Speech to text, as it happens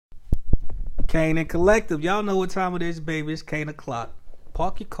Kane and Collective. Y'all know what time it is, baby. It's Kane o'clock.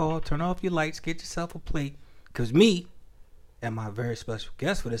 Park your car, turn off your lights, get yourself a plate. Because me and my very special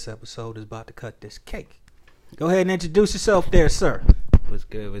guest for this episode is about to cut this cake. Go ahead and introduce yourself there, sir. What's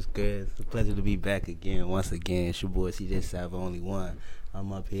good? What's good? It's a pleasure to be back again. Once again, it's your boy CJ Sava Only One.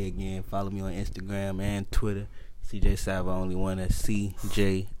 I'm up here again. Follow me on Instagram and Twitter. CJ Sava Only One. That's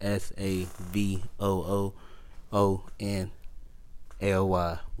CJSAVOOONLY1.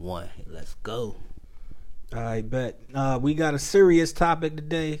 Let's go. I bet. We got a serious topic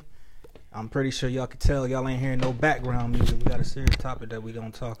today. I'm pretty sure y'all can tell y'all ain't hearing no background music. We got a serious topic that we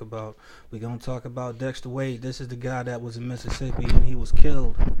gonna talk about. We gonna talk about Dexter Wade. This is the guy that was in Mississippi and he was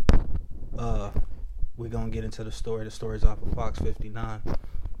killed. We're gonna get into the story. The story's off of Fox 59.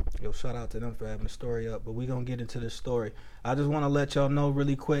 Yo, shout out to them for having the story up. But we gonna get into this story. I just want to let y'all know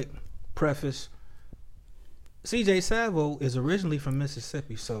really quick. Preface. CJ Savo is originally from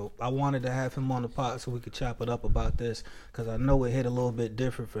Mississippi, so I wanted to have him on the pod so we could chop it up about this, because I know it hit a little bit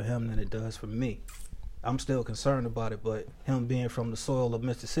different for him than it does for me. I'm still concerned about it, but him being from the soil of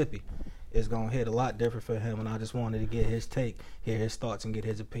Mississippi is going to hit a lot different for him, and I just wanted to get his take, hear his thoughts, and get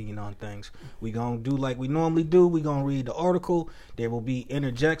his opinion on things. We going to do like we normally do. We going to read the article. There will be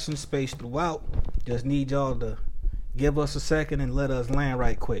interjection space throughout. Just need y'all to give us a second and let us land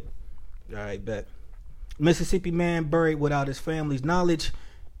right quick. All right, bet. Mississippi man buried without his family's knowledge,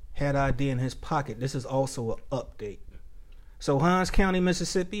 had ID in his pocket. This is also an update. So Hinds County,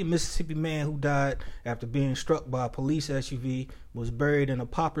 Mississippi, a Mississippi man who died after being struck by a police SUV was buried in a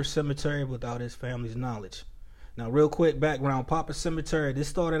pauper cemetery without his family's knowledge. Now, real quick background, pauper cemetery, these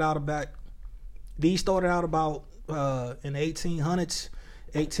started out about in the 1800s,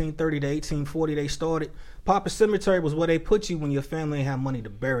 1830 to 1840 they started. Pauper cemetery was where they put you when your family didn't have money to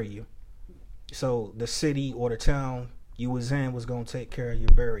bury you. So the city or the town you was in was going to take care of your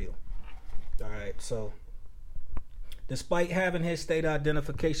burial. All right, so despite having his state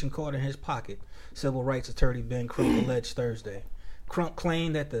identification card in his pocket, civil rights attorney Ben Crump alleged Thursday. Crump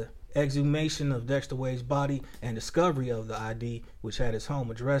claimed that the exhumation of Dexter Wade's body and discovery of the ID, which had his home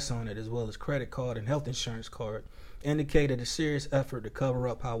address on it, as well as credit card and health insurance card, indicated a serious effort to cover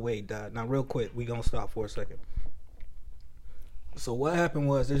up how Wade died. Now, real quick, we're going to stop for a second. So what happened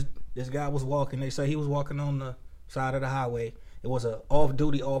was this guy was walking. They say he was walking on the side of the highway. It was an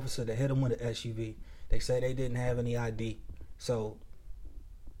off-duty officer that hit him with an SUV. They say they didn't have any ID, so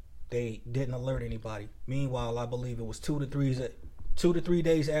they didn't alert anybody. Meanwhile, I believe it was 2 to 3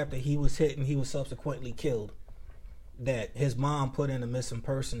 days after he was hit and he was subsequently killed that his mom put in a missing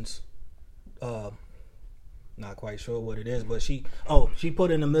persons. Not quite sure what it is, but she put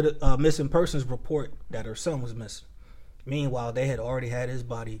in a missing persons report that her son was missing. Meanwhile, they had already had his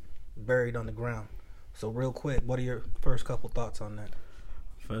body buried on the ground. So real quick, what are your first couple thoughts on that?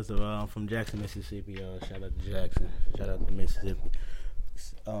 First of all, I'm from Jackson, Mississippi. Shout out to Jackson. Shout out to Mississippi.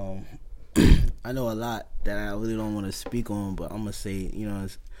 I know a lot that I really don't want to speak on, but I'm gonna say, I'm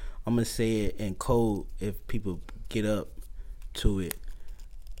gonna say it in code if people get up to it.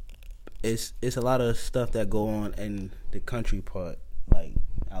 It's a lot of stuff that go on in the country part, like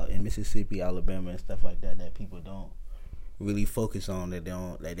out in Mississippi, Alabama, and stuff like that that people don't really focus on, that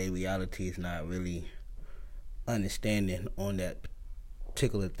their reality is not really understanding on that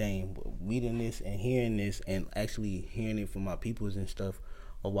particular thing. But reading this and hearing this and actually hearing it from my peoples and stuff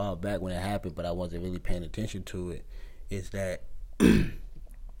a while back when it happened, but I wasn't really paying attention to it, is that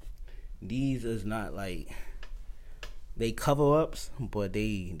these is not like they cover ups, but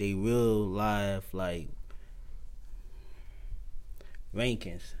they real life like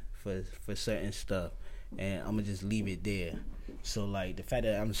rankings for certain stuff. And I'm gonna just leave it there. So like the fact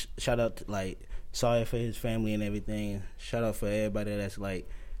that I'm shout out to, like, sorry for his family and everything. Shout out for everybody that's like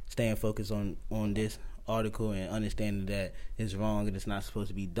staying focused on this article and understanding that it's wrong and it's not supposed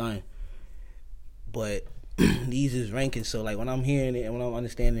to be done. But these is rankings. So like when I'm hearing it and when I'm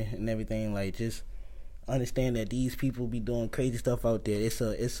understanding and everything, like just understand that these people be doing crazy stuff out there. It's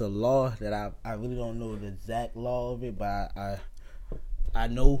a law that I really don't know the exact law of it, but I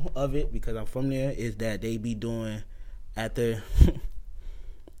know of it because I'm from there, is that they be doing after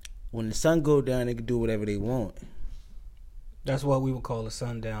when the sun go down, they can do whatever they want. That's what we would call a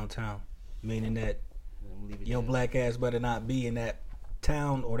sundown town, meaning that your black ass better not be in that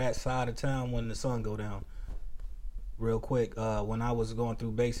town or that side of town when the sun go down. Real quick, when I was going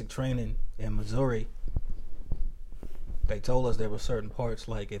through basic training in Missouri, they told us there were certain parts,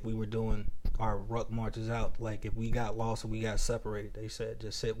 like if we were doing our ruck marches out, like if we got lost or we got separated, they said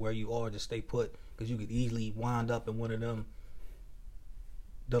just sit where you are, just stay put, because you could easily wind up in one of them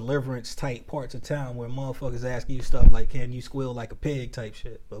deliverance type parts of town where motherfuckers ask you stuff like, can you squeal like a pig type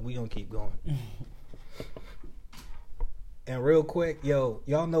shit. But we gonna keep going. And real quick, y'all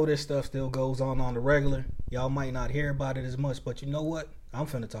know this stuff still goes on the regular. Y'all might not hear about it as much, but you know what? I'm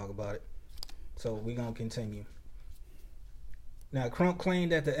finna talk about it. So we gonna continue. Now, Crump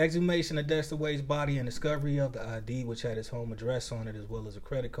claimed that the exhumation of Destaways' body and discovery of the ID, which had his home address on it, as well as a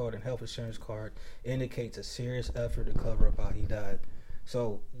credit card and health insurance card, indicates a serious effort to cover up how he died.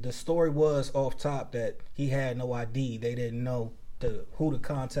 So the story was off top that he had no ID. They didn't know who to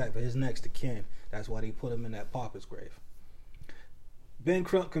contact for his next of kin. That's why they put him in that pauper's grave. Ben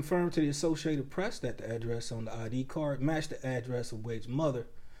Crump confirmed to the Associated Press that the address on the ID card matched the address of Wade's mother,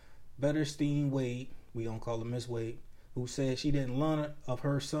 Betterstein Wade, we gonna call her Miss Wade, who said she didn't learn of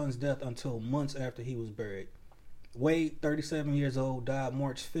her son's death until months after he was buried. Wade, 37 years old, died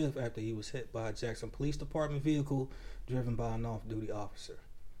March 5th after he was hit by a Jackson Police Department vehicle driven by an off-duty officer.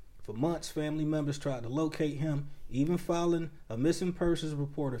 For months, family members tried to locate him, even filing a missing persons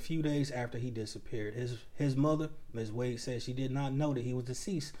report a few days after he disappeared. His mother, Ms. Wade, said she did not know that he was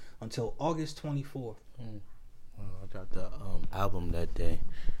deceased until August 24th. I dropped the album that day.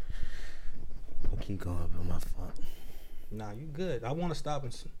 I keep going up on my phone. Nah, you good. I want to stop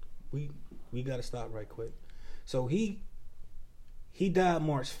and we got to stop right quick. So he died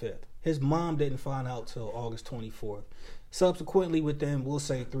March 5th. His mom didn't find out till August 24th. Subsequently, within, we'll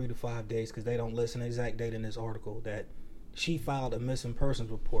say 3 to 5 days, because they don't list an exact date in this article, that she filed a missing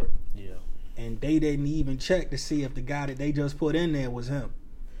persons report. Yeah. And they didn't even check to see if the guy that they just put in there was him.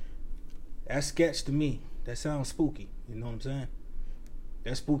 That's sketch to me. That sounds spooky. You know what I'm saying?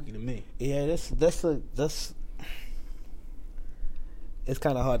 That's spooky to me. Yeah, that's it's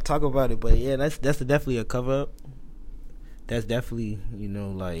kind of hard to talk about it, but yeah, that's definitely a cover up. That's definitely,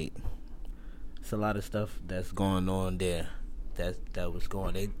 like, it's a lot of stuff that's going on there. That was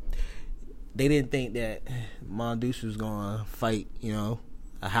going. They didn't think that Mondoose was gonna fight.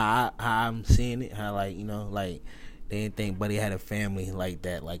 How I'm seeing it. How they didn't think Buddy had a family like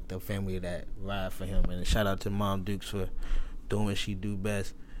that, like the family that ride for him. And shout out to Mom Dukes for doing what she do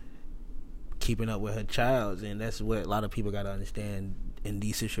best, keeping up with her child. And that's what a lot of people got to understand in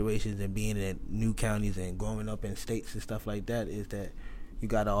these situations and being in new counties and growing up in states and stuff like that, is that you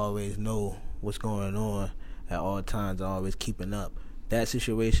got to always know what's going on at all times, always keeping up. That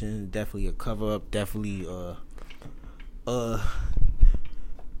situation, definitely a cover up, definitely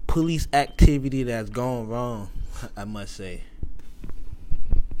police activity that's gone wrong, I must say.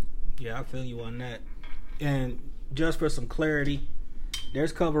 Yeah, I feel you on that. And just for some clarity,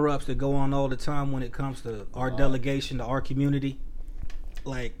 there's cover-ups that go on all the time when it comes to our delegation, to our community.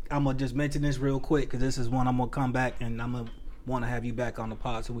 Like, I'm going to just mention this real quick, because this is one I'm going to come back and I'm going to want to have you back on the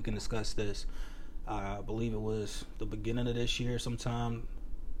pod so we can discuss this. I believe it was the beginning of this year sometime,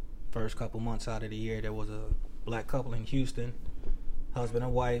 first couple months out of the year, there was a black couple in Houston, husband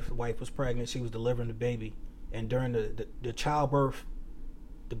and wife. The wife was pregnant. She was delivering the baby. And during the childbirth,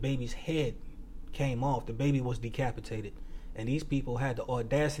 the baby's head came off. The baby was decapitated. And these people had the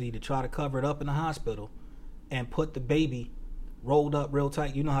audacity to try to cover it up in the hospital and put the baby rolled up real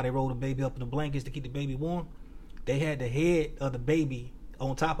tight. You know how they roll the baby up in the blankets to keep the baby warm? They had the head of the baby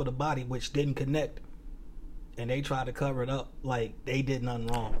on top of the body, which didn't connect. And they tried to cover it up like they did nothing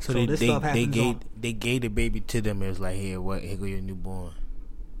wrong. So this stuff happens. They gave the baby to them. It was like, here go your newborn.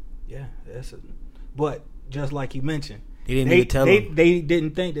 Yeah, but just like you mentioned, they didn't even tell them. They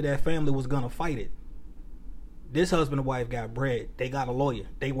didn't think that family was gonna fight it. This husband and wife got bread. They got a lawyer.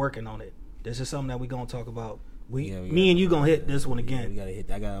 They working on it. This is something that we gonna talk about. Me and you gonna hit this one again. Yeah, we gotta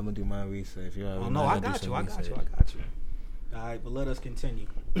hit. I'm gonna do my research. Oh no, I got you. All right, but let us continue.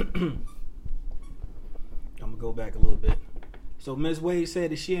 I'm gonna go back a little bit. So Ms. Wade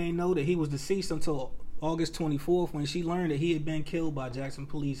said that she ain't know that he was deceased until August 24th, when she learned that he had been killed by a Jackson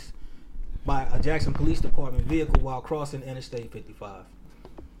Police Department vehicle while crossing Interstate 55.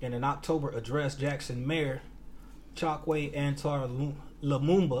 In an October address, Jackson Mayor Chokwe Antar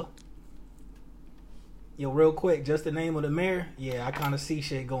Lumumba. Yo, real quick, just the name of the mayor. Yeah, I kind of see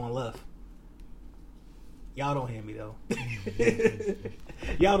shit going left. Y'all don't hear me though.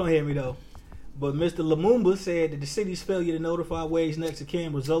 But Mr. Lumumba said that the city's failure to notify Wade's next of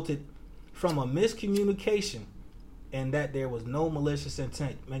kin resulted from a miscommunication and that there was no malicious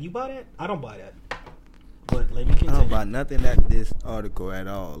intent. Man, you buy that? I don't buy that. But let me continue. I don't buy nothing at this article at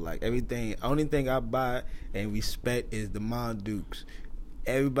all. Like, everything, only thing I buy and respect is the Mondukes.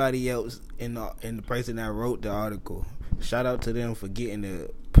 Everybody else in the person that wrote the article, shout out to them for getting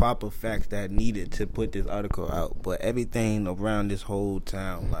the proper facts that needed to put this article out. But everything around this whole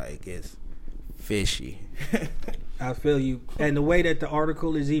town, like, is fishy. I feel you. And the way that the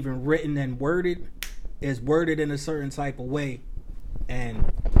article is even written and worded is worded in a certain type of way.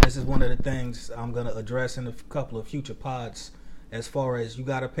 And this is one of the things I'm going to address in a couple of future pods, as far as you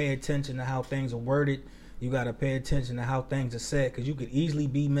got to pay attention to how things are worded. You got to pay attention to how things are said, because you could easily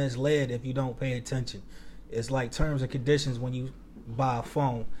be misled if you don't pay attention. It's like terms and conditions when you buy a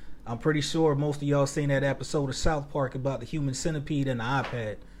phone. I'm pretty sure most of y'all seen that episode of South Park about the human centipede and the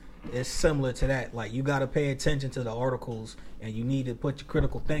iPad. It's similar to that. Like, you got to pay attention to the articles, and you need to put your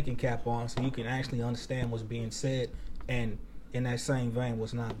critical thinking cap on so you can actually understand what's being said, and in that same vein,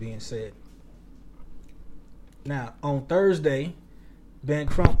 what's not being said. Now, on Thursday, Ben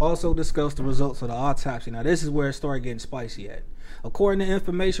Crump also discussed the results of the autopsy. Now, this is where it started getting spicy at. According to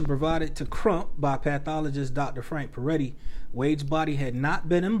information provided to Crump by pathologist Dr. Frank Peretti, Wade's body had not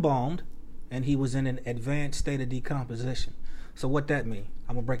been embalmed, and he was in an advanced state of decomposition. So what that mean?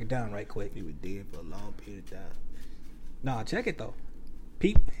 I'm gonna break it down right quick. He was dead for a long period of time. Nah, check it though.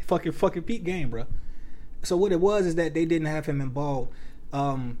 Peep, fucking peep game, bro. So what it was is that they didn't have him embalmed.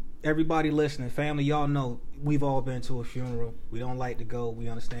 Everybody listening, family, y'all know we've all been to a funeral. We don't like to go. We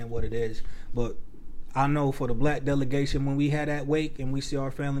understand what it is, but I know for the black delegation, when we had that wake and we see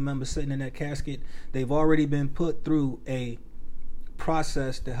our family members sitting in that casket, they've already been put through a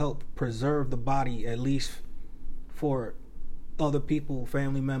process to help preserve the body, at least for other people,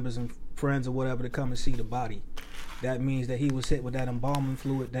 family members and friends or whatever, to come and see the body. That means that he was hit with that embalming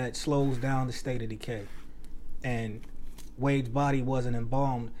fluid that slows down the state of decay. And Wade's body wasn't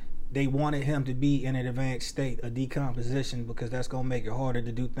embalmed. They wanted him to be in an advanced state of decomposition, because that's going to make it harder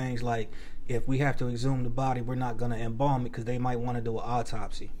to do things like, if we have to exhume the body, we're not going to embalm it because they might want to do an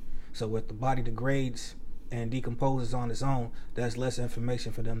autopsy. So if the body degrades and decomposes on its own, that's less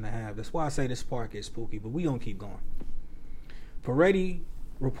information for them to have. That's why I say this part gets spooky, but we going to keep going. Peretti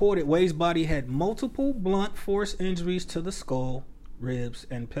reported Wade's body had multiple blunt force injuries to the skull, ribs,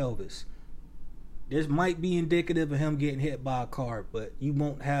 and pelvis. This might be indicative of him getting hit by a car, but you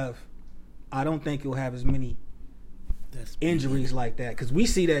won't have, I don't think you'll have as many injuries like that, because we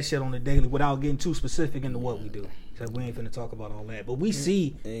see that shit on the daily without getting too specific into what we do. So we ain't finna talk about all that, but we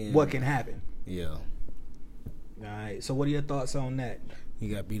see what can happen. Yeah. All right, so what are your thoughts on that? He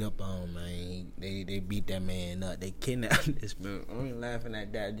got beat up on, man. They beat that man up. They kidnapped this man. I'm only laughing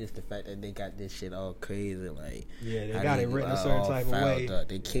at that, just the fact that they got this shit all crazy. Like, yeah, they got it written a certain type of way. Up.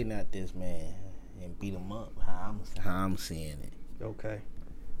 They kidnapped this man and beat him up. How I'm seeing it. Okay.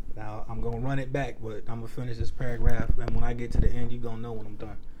 Now, I'm going to run it back, but I'm going to finish this paragraph, and when I get to the end, you're going to know when I'm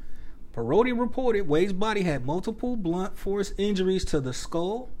done. Peretti reported Wade's body had multiple blunt force injuries to the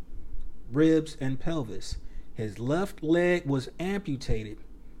skull, ribs, and pelvis. His left leg was amputated,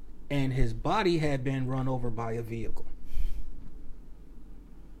 and his body had been run over by a vehicle.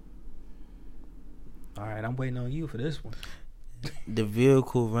 All right, I'm waiting on you for this one. The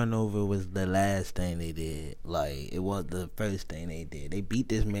vehicle run over was the last thing they did. Like, it was the first thing they did. They beat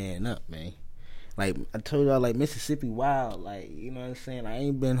this man up, man. Like, I told y'all, like, Mississippi wild. Like, you know what I'm saying? I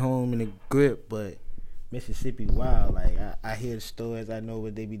ain't been home in the grip, but Mississippi wild. Like, I hear the stories. I know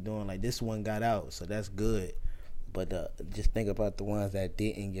what they be doing. Like, this one got out, so that's good. But just think about the ones that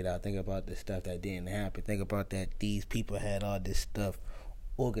didn't get out. Think about the stuff that didn't happen. Think about that these people had all this stuff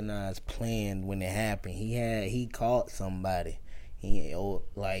organized, planned when it happened. He caught somebody.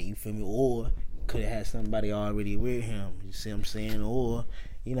 Like, you feel me? Or could have had somebody already with him. You see what I'm saying? Or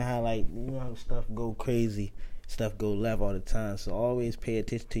you know how stuff go crazy, stuff go left all the time. So always pay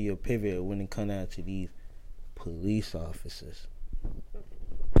attention to your pivot when it comes out to these police officers.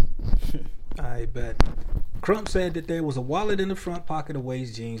 I bet. Crump said that there was a wallet in the front pocket of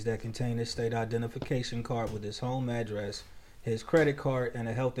Wade's jeans that contained his state identification card with his home address, his credit card, and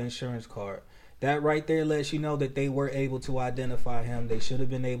a health insurance card. That right there lets you know that they were able to identify him. They should have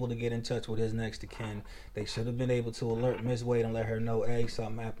been able to get in touch with his next of kin. They should have been able to alert Miss Wade and let her know, hey,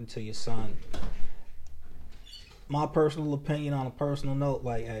 something happened to your son. My personal opinion on a personal note,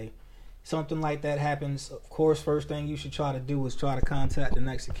 like, hey, something like that happens, of course, first thing you should try to do is try to contact the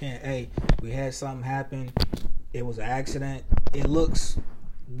next of kin. Hey, we had something happen. It was an accident. It looks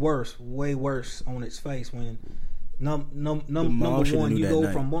worse, way worse on its face when number one, you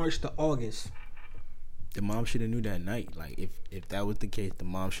go from March to August. The mom should have knew that night. Like, if that was the case, the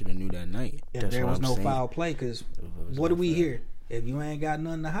mom should have knew that night. If there was no foul play, because what do we hear? If you ain't got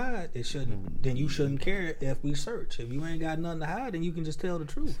nothing to hide, then you shouldn't care if we search. If you ain't got nothing to hide, then you can just tell the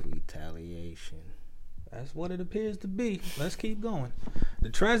truth. It's retaliation. That's what it appears to be. Let's keep going. The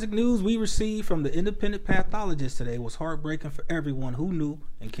tragic news we received from the independent pathologist today was heartbreaking for everyone who knew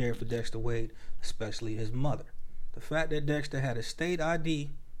and cared for Dexter Wade, especially his mother. The fact that Dexter had a state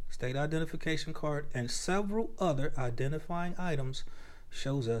ID state identification card, and several other identifying items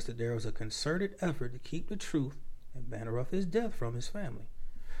shows us that there was a concerted effort to keep the truth and manner of his death from his family.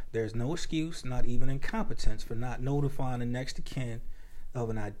 There's no excuse, not even incompetence, for not notifying the next of kin of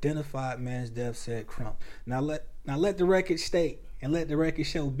an identified man's death, said Crump. Now let the record state and let the record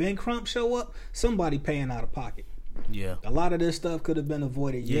show Ben Crump show up, somebody paying out of pocket. Yeah. A lot of this stuff could have been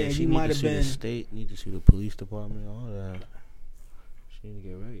avoided. Yeah, you might have been. The state, need to sue the police department, all that. She need to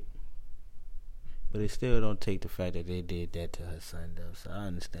get right. But it still don't take the fact that they did that to her son, though. So I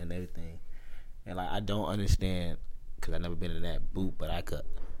understand everything. And, like, I don't understand, because I've never been in that boot, but I could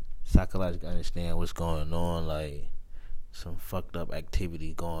psychologically understand what's going on, like, some fucked up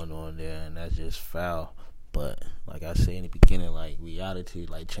activity going on there, and that's just foul. But, like I said in the beginning, like, reality,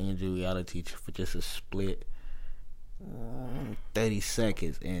 like, change your reality for just a split 30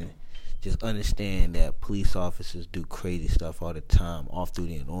 seconds, and just understand that police officers do crazy stuff all the time, off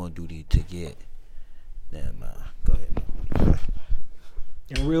duty and on duty, to get them. Go ahead.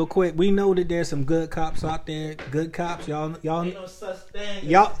 And real quick, we know that there's some good cops out there. Good cops, y'all Ain't no such thing.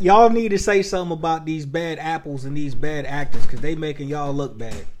 y'all need to say something about these bad apples and these bad actors, because they making y'all look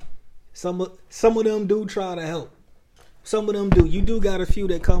bad. Some of them do try to help. Some of them do. You do got a few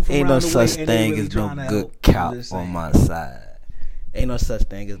that come from ain't around no the way, such and thing really as no trying to good help. cop on my side. Ain't no such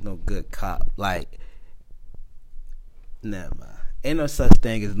thing as no good cop. Like, never mind. Ain't no such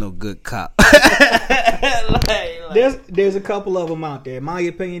thing as no good cop. There's a couple of them out there. In my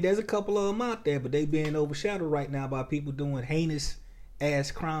opinion, there's a couple of them out there, but they being overshadowed right now by people doing heinous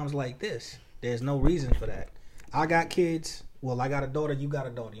ass crimes like this. There's no reason for that. I got kids. Well, I got a daughter. You got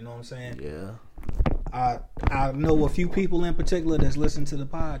a daughter. You know what I'm saying? Yeah. I know a few people in particular that's listening to the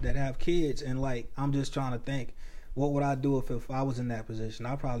pod that have kids, and like, I'm just trying to think, what would I do if I was in that position?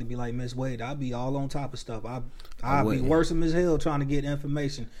 I'd probably be like Miss Wade. I'd be all on top of stuff. I'd be worse than Miss Hill trying to get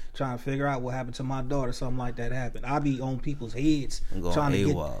information, trying to figure out what happened to my daughter. Something like that happened. I'd be on people's heads trying to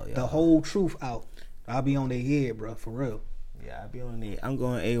get the whole truth out. I'd be on their head, bro, for real. Yeah, I'd be on it. I'm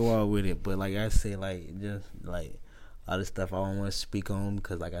going AWOL with it, but like I say, like, just like a lot of stuff I don't want to speak on,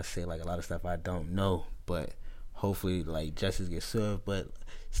 because like I say, like, a lot of stuff I don't know, but hopefully like justice gets served. But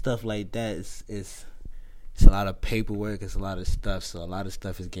stuff like that is it's a lot of paperwork, it's a lot of stuff, so a lot of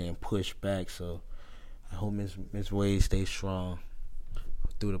stuff is getting pushed back. So I hope Miss Wade stays strong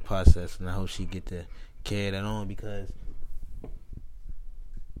through the process, and I hope she get to carry that on, because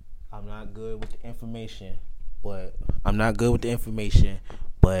I'm not good with the information, but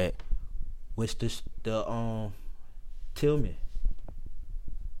what's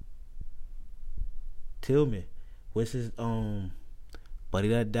tell me what's his buddy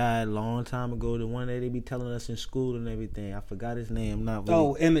that died a long time ago, the one that they be telling us in school and everything. I forgot his name.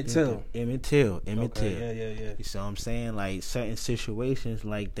 Emmett Till. Emmett Till. Yeah. You see what I'm saying? Like, certain situations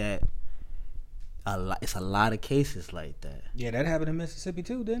like that, it's a lot of cases like that. Yeah, that happened in Mississippi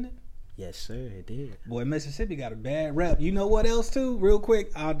too, didn't it? Yes, sir, it did. Boy, Mississippi got a bad rep. You know what else too? Real quick,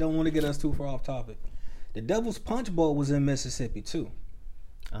 I don't want to get us too far off topic. The Devil's Punch Bowl was in Mississippi too.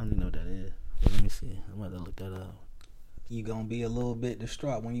 I don't even know what that is. Let me see. I'm about to look that up. You gonna be a little bit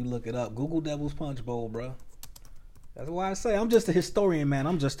distraught when you look it up. Google Devil's Punch Bowl, bro. That's why I say I'm just a historian, man.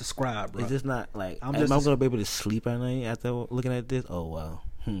 I'm just a scribe, bro. It's just not like am I gonna be able to sleep at night after looking at this? Oh wow.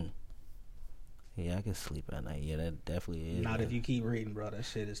 Yeah, I can sleep at night. Yeah, that definitely is. Not if you keep reading, bro. That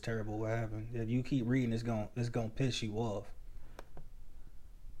shit is terrible. What happened? If you keep reading, it's gonna piss you off.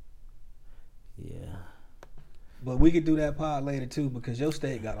 Yeah. But we could do that pod later too, because your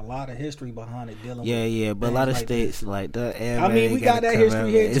state got a lot of history behind it dealing with. Yeah, but a lot of like states this. Like that. I mean, we got that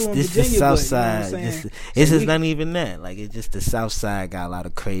history here too in Virginia. It's the South Side. It's just not even that. Like, it's just the South Side got a lot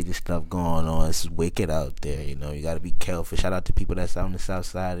of crazy stuff going on. It's wicked out there. You know, you got to be careful. Shout out to people that's out on the South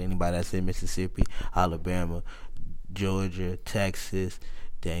Side. Anybody that's in Mississippi, Alabama, Georgia, Texas,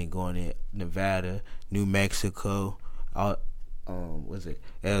 then going in Nevada, New Mexico, was it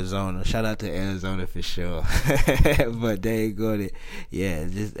Arizona? Shout out to Arizona for sure. But they ain't going to, yeah,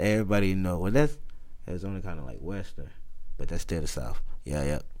 just everybody know. Well, that's Arizona, kind of like Western, but that's still the South.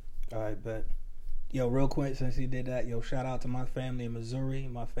 Yeah. All right, bet. Yo, real quick, since he did that, shout out to my family in Missouri,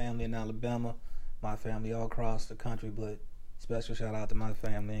 my family in Alabama, my family all across the country, but special shout out to my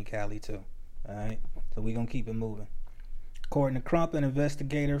family in Cali too. All right, so we gonna keep it moving. According to Crump, an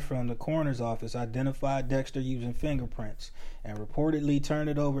investigator from the coroner's office identified Dexter using fingerprints and reportedly turned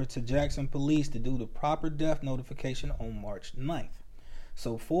it over to Jackson police to do the proper death notification on March 9th.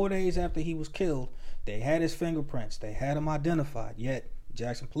 So 4 days after he was killed, they had his fingerprints. They had him identified. Yet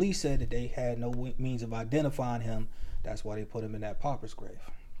Jackson police said that they had no means of identifying him. That's why they put him in that pauper's grave.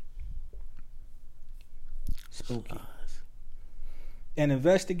 Spooky. An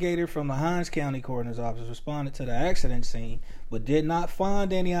investigator from the Hinds County Coroner's Office responded to the accident scene, but did not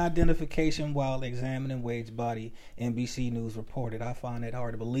find any identification while examining Wade's body, NBC News reported. I find it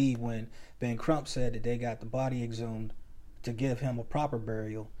hard to believe when Ben Crump said that they got the body exhumed to give him a proper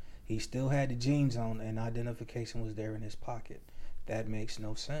burial. He still had the jeans on and identification was there in his pocket. That makes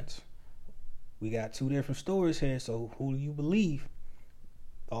no sense. We got two different stories here, so who do you believe?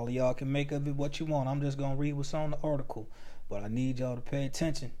 All of y'all can make of it what you want. I'm just going to read what's on the article. But I need y'all to pay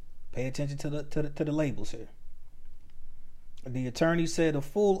attention. Pay attention to the labels here. The attorney said a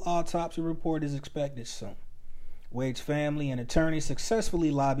full autopsy report is expected soon. Wade's family and attorney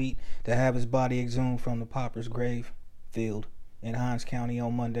successfully lobbied to have his body exhumed from the Popper's grave field in Hinds County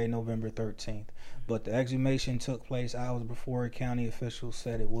on Monday, November 13th. But the exhumation took place hours before county officials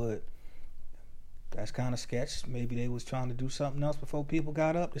said it would. That's kind of sketch. Maybe they was trying to do something else before people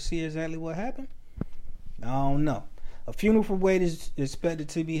got up to see exactly what happened. I don't know. A funeral for Wade is expected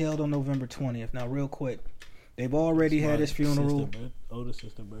to be held on November 20th. Now, real quick, they've already had his funeral. Older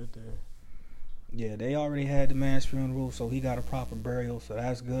sister birthday. Yeah, they already had the man's funeral, so he got a proper burial, so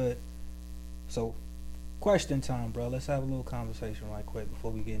that's good. So, question time, bro. Let's have a little conversation right quick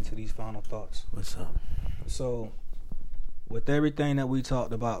before we get into these final thoughts. What's up? So, with everything that we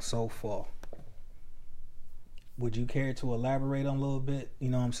talked about so far, would you care to elaborate on a little bit? You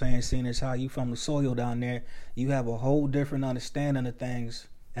know what I'm saying? Seeing as how you from the soil down there, you have a whole different understanding of things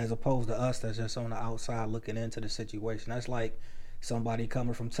as opposed to us that's just on the outside looking into the situation. That's like somebody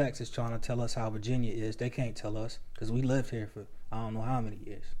coming from Texas trying to tell us how Virginia is. They can't tell us because we lived here for I don't know how many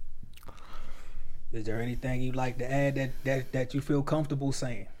years. Is there anything you'd like to add that you feel comfortable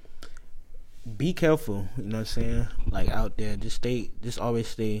saying? Be careful, you know what I'm saying? Like out there, just always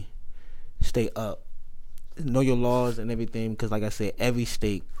stay up. Know your laws and everything, because like I said, every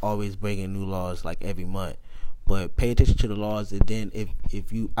state always bringing new laws like every month. But pay attention to the laws, and then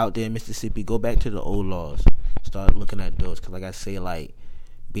if you out there in Mississippi, go back to the old laws. Start looking at those, because like I say, like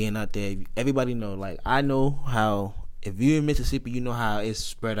being out there, everybody know. Like I know how if you're in Mississippi, you know how it's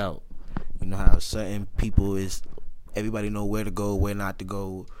spread out. You know how certain people is. Everybody know where to go, where not to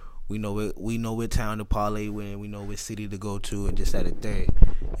go. We know what town to parlay with, we know what city to go to, and just at a third.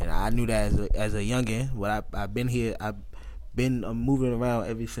 And I knew that as a youngin', but I've been here. I've been moving around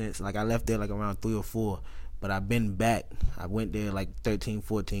ever since. Like I left there like around 3 or 4, but I've been back. I went there like 13,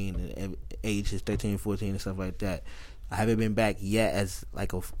 14, and age is 13, 14, and stuff like that. I haven't been back yet as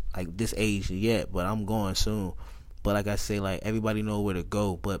like this age yet, but I'm going soon. But like I say, like everybody know where to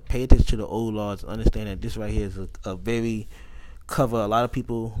go. But pay attention to the old laws. Understand that this right here is a very cover. A lot of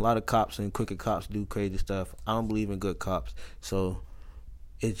people, a lot of cops and crooked cops do crazy stuff. I don't believe in good cops, so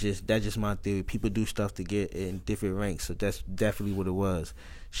that's just my theory. People do stuff to get in different ranks, so that's definitely what it was.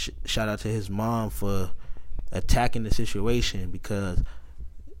 Shout out to his mom for attacking the situation, because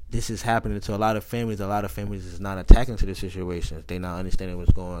this is happening to a lot of families. A lot of families is not attacking to the situation. They not understanding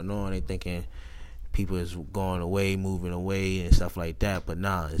what's going on. They thinking people is going away, moving away, and stuff like that. But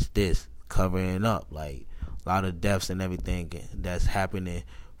nah, it's this covering up, like a lot of deaths and everything that's happening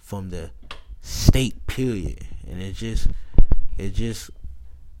from the state, period. And it just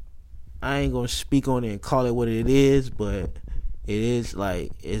I ain't gonna speak on it and call it what it is, but it is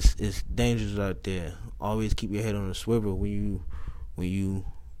like it's dangerous out there. Always keep your head on the swivel when you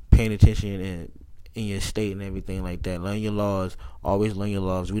paying attention in your state and everything like that. Learn your laws. Always learn your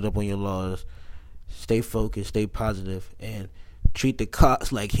laws. Read up on your laws. Stay focused. Stay positive, and treat the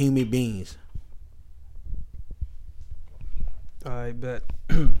cops like human beings. I bet.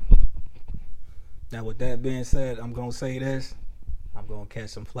 Now, with that being said, I'm gonna say this. I'm gonna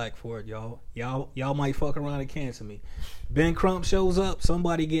catch some flack for it, y'all. Y'all might fuck around and cancel me. Ben Crump shows up,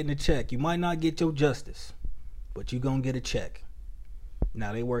 somebody getting a check. You might not get your justice, but you gonna get a check.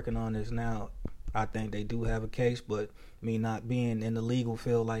 Now they working on this now. I think they do have a case, but me not being in the legal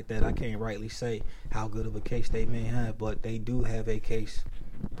field like that, I can't rightly say how good of a case they may have, but they do have a case.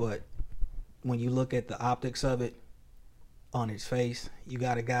 But when you look at the optics of it, on his face, you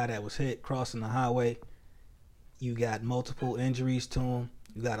got a guy that was hit crossing the highway. You got multiple injuries to him.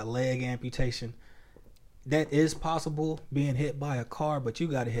 You got a leg amputation. That is possible, being hit by a car, but you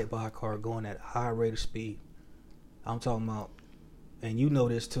got hit by a car going at a high rate of speed. I'm talking about, and you know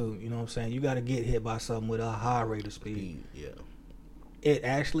this too, you know what I'm saying? You got to get hit by something with a high rate of speed. Yeah. It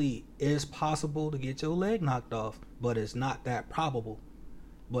actually is possible to get your leg knocked off, but it's not that probable.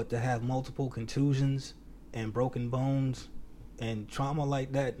 But to have multiple contusions and broken bones and trauma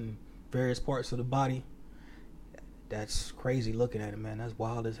like that in various parts of the body, that's crazy looking at it, man. That's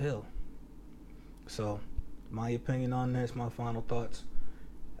wild as hell. So, my opinion on this, my final thoughts.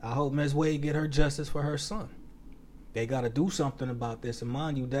 I hope Ms. Wade get her justice for her son. They got to do something about this. And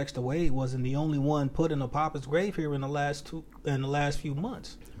mind you, Dexter Wade wasn't the only one put in a Papa's grave here in the last few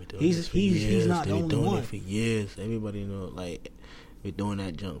months. He's not the only one. It for years. Everybody know, like, we're doing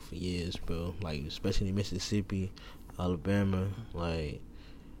that junk for years, bro. Like, especially Mississippi, Alabama, like,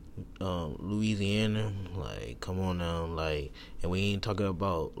 Louisiana. Like, come on now, like, and we ain't talking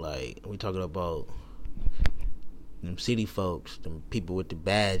about, like, we talking about them city folks, them people with the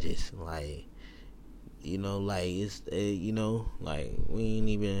badges, like, you know, like, it's, you know, like, we ain't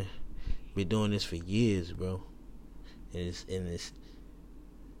even been doing this for years, bro. And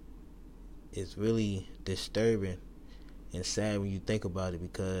it's really disturbing and sad when you think about it,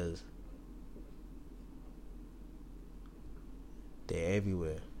 because they're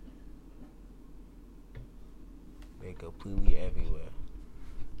everywhere. They're completely everywhere.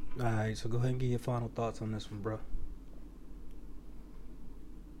 Alright, so go ahead and give your final thoughts on this one, bro.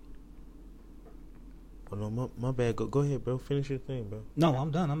 Oh no, my bad. Go ahead, bro. Finish your thing, bro. No,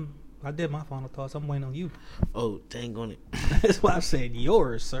 I'm done. I did my final thoughts. I'm waiting on you. Oh, dang on it. That's why I said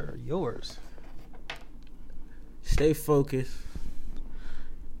yours, sir. Yours. Stay focused.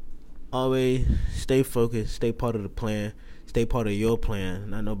 Always stay focused. Stay part of the plan. Stay part of your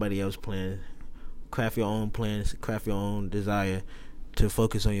plan, not nobody else's plan. Craft your own plans. Craft your own desire to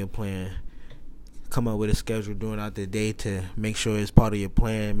focus on your plan. Come up with a schedule during out the day to make sure it's part of your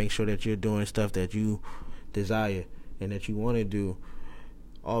plan. Make sure that you're doing stuff that you desire and that you want to do.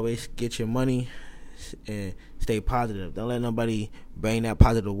 Always get your money and stay positive. Don't let nobody bring that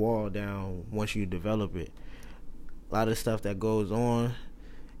positive wall down once you develop it. A lot of stuff that goes on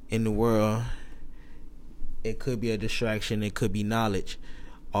in the world, it could be a distraction. It could be knowledge.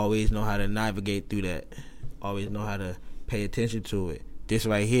 Always know how to navigate through that. Always know how to pay attention to it. This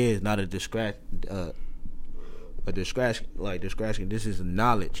right here is not a distraction. This is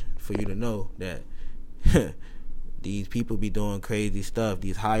knowledge for you to know that these people be doing crazy stuff.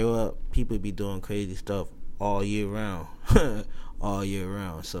 These higher up people be doing crazy stuff all year round. All year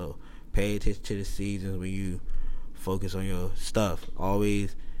round. So pay attention to the seasons when you focus on your stuff.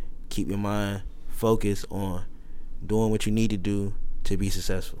 Always keep your mind focused on doing what you need to do to be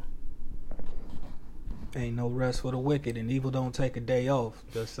successful. Ain't no rest for the wicked, and evil don't take a day off.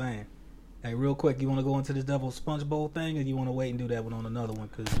 Just saying. Hey, real quick, you want to go into this Devil's Sponge Bowl thing, or you want to wait and do that one on another one?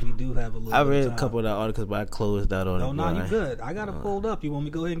 Because we do have a little I bit read of time. a couple of the articles, but I closed out on it. No, you good. I got it pulled up. You want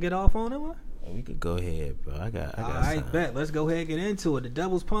me to go ahead and get off on it, one? We could go ahead, bro. I got I bet. Let's go ahead and get into it. The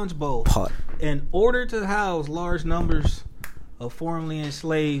Devil's Punch Bowl. Part. In order to house large numbers of formerly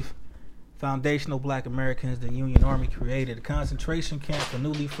enslaved foundational black Americans, the Union Army created a concentration camp for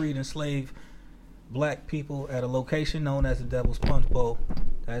newly freed enslaved black people at a location known as the Devil's Punch Bowl.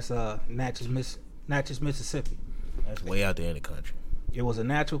 That's Natchez, Mississippi. That's way out there in the country. It was a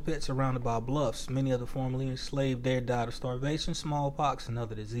natural pit surrounded by bluffs. Many of the formerly enslaved there died of starvation, smallpox, and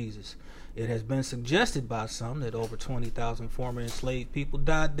other diseases. It has been suggested by some that over 20,000 former enslaved people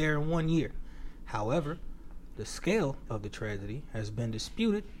died there in 1 year. However, the scale of the tragedy has been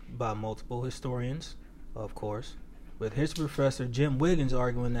disputed by multiple historians, of course, with history professor Jim Wiggins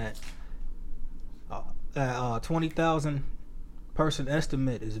arguing that 20,000 person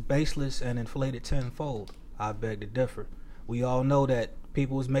estimate is baseless and inflated tenfold. I beg to differ. We all know that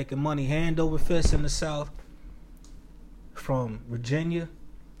people was making money hand over fist in the South, from Virginia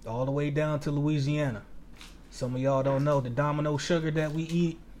all the way down to Louisiana. Some of y'all don't know the domino sugar that we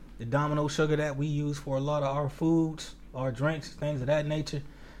eat, the domino sugar that we use for a lot of our foods, our drinks, things of that nature.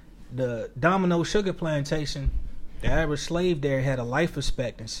 The domino sugar plantation, the average slave there had a life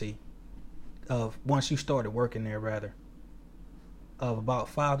expectancy of, once you started working there rather, of about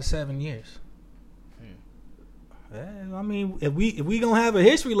 5 to 7 years. I mean, if we gonna have a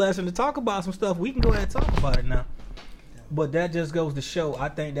history lesson to talk about some stuff, we can go ahead and talk about it now. But that just goes to show, I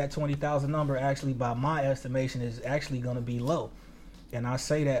think that 20,000 number actually, by my estimation, is actually going to be low. And I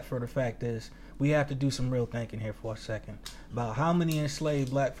say that for the fact is, we have to do some real thinking here for a second about how many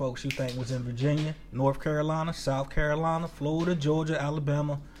enslaved black folks you think was in Virginia, North Carolina, South Carolina, Florida, Georgia,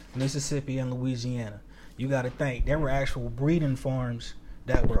 Alabama, Mississippi, and Louisiana. You got to think, there were actual breeding farms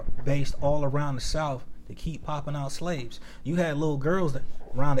that were based all around the South to keep popping out slaves. You had little girls that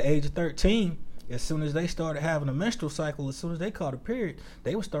around the age of 13, as soon as they started having a menstrual cycle, as soon as they caught a period,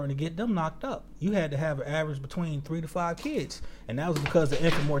 they were starting to get them knocked up. You had to have an average between 3 to 5 kids. And that was because the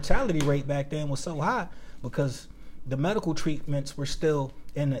infant mortality rate back then was so high, because the medical treatments were still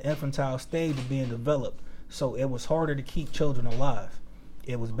in the infantile stage of being developed. So it was harder to keep children alive.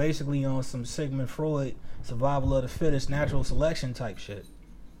 It was basically on some Sigmund Freud, survival of the fittest, natural selection type shit.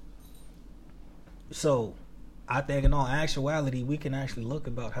 So I think in all actuality, we can actually look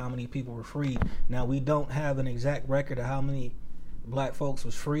about how many people were freed. Now, we don't have an exact record of how many black folks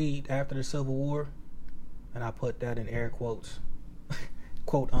was freed after the Civil War, and I put that in air quotes,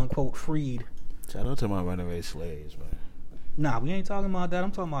 quote unquote freed. Shout out to my runaway slaves, man. Nah, we ain't talking about that.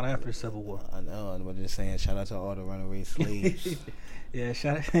 I'm talking about after the Civil War. I know, I'm just saying, shout out to all the runaway slaves. Yeah,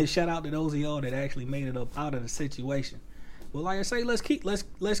 shout out to those of y'all that actually made it up out of the situation. But like I say, let's keep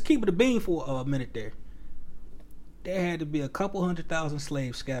it a bean for a minute there. There had to be a couple 100,000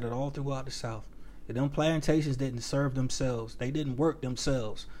 slaves scattered all throughout the South. And them plantations didn't serve themselves. They didn't work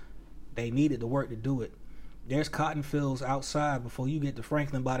themselves. They needed the work to do it. There's cotton fields outside before you get to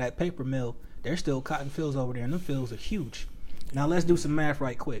Franklin by that paper mill. There's still cotton fields over there, and them fields are huge. Now let's do some math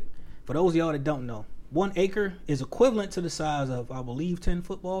right quick. For those of y'all that don't know, 1 acre is equivalent to the size of, I believe, 10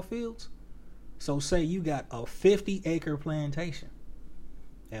 football fields. So say you got a 50-acre plantation,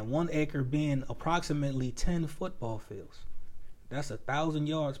 and 1 acre being approximately 10 football fields. That's 1,000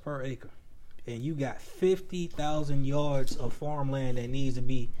 yards per acre. And you got 50,000 yards of farmland that needs to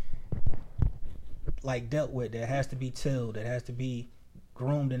be like dealt with, that has to be tilled, that has to be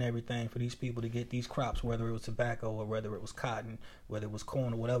groomed and everything for these people to get these crops, whether it was tobacco or whether it was cotton, whether it was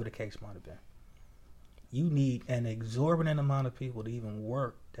corn or whatever the case might have been. You need an exorbitant amount of people to even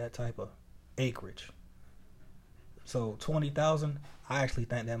work that type of acreage. So 20,000, I actually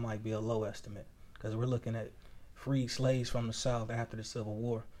think that might be a low estimate, because we're looking at freed slaves from the South after the Civil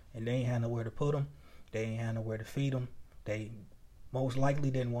War, and they ain't had nowhere to put them. They ain't had nowhere to feed them. They most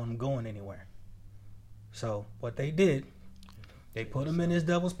likely didn't want them going anywhere. So what they did, they put them in this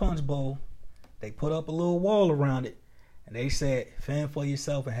devil's punch bowl. They put up a little wall around it, and they said, fend for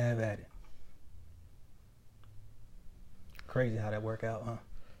yourself and have at it. Crazy how that worked out, huh?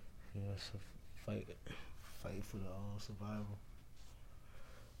 Yeah, it's a fight for the survival.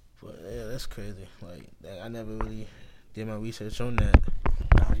 But yeah, that's crazy. Like, I never really did my research on that.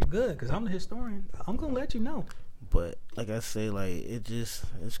 Nah, you good, because I'm the historian. I'm going to let you know. But like I say, like,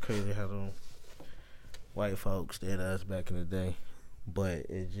 it's crazy how them white folks did us back in the day. But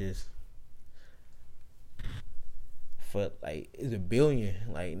it just, for like, it's 1 billion.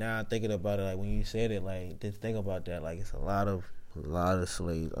 Like, now I'm thinking about it, like, when you said it, like, just think about that. Like, it's a lot of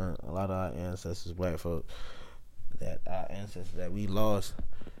slaves, a lot of our ancestors, black folks, that we lost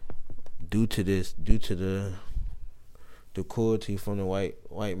due to the cruelty from the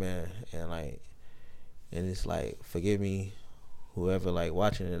white man. And it's like, forgive me, whoever like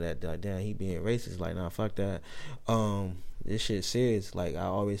watching it, that damn, he being racist. Like, nah, fuck that. This shit serious. Like, I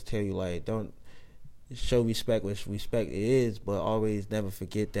always tell you, like, don't show respect what respect is, but always never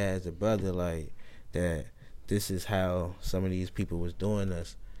forget that as a brother, like, that this is how some of these people was doing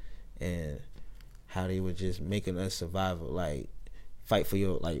us, and how they were just making us survive, like, fight for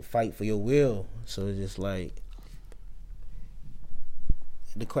your will. So it's just like,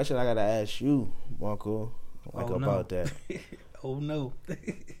 the question I gotta ask you, Marco, about that. Oh no.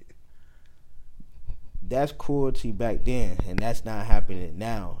 That's cruelty back then, and that's not happening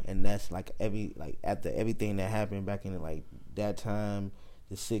now. And that's like after everything that happened back in like that time,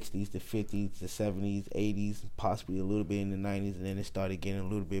 the 60s, the 50s, the 70s, 80s, possibly a little bit in the 90s, and then it started getting a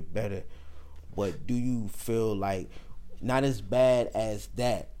little bit better. But do you feel like, not as bad as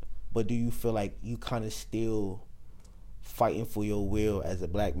that, but do you feel like you kind of still fighting for your will as a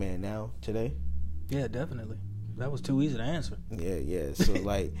black man now today? Yeah, definitely. That was too easy to answer. Yeah. So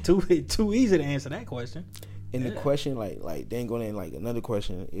like too easy to answer that question. And the question, like then going in, like, another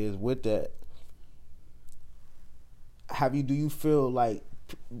question is, with that, do you feel like,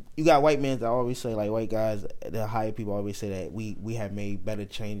 you got white men that always say, like, white guys, the higher people always say that we have made better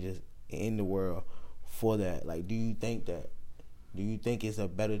changes in the world for that. Like, do you think it's a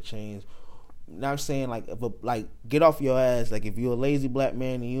better change? Now I'm saying, like, get off your ass. Like, if you're a lazy black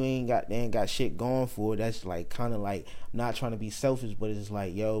man and you ain't got shit going for it, that's like kind of like, not trying to be selfish, but it's just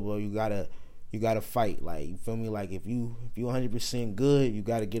like, yo, bro, you gotta fight. Like, you feel me? Like, if you 100% good, you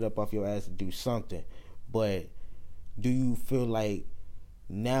gotta get up off your ass and do something. But do you feel like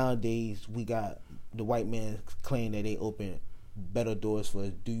nowadays we got the white man claim that they open better doors for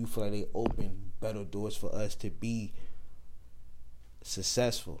us? Do you feel like they open better doors for us to be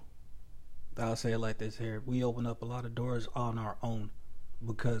successful? I'll say it like this here. We open up a lot of doors on our own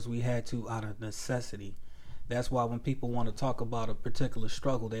because we had to, out of necessity. That's why when people want to talk about a particular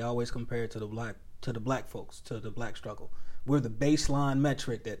struggle, they always compare it to the black folks, to the black struggle. We're the baseline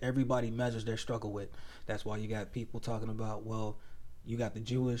metric that everybody measures their struggle with. That's why you got people talking about, well, you got the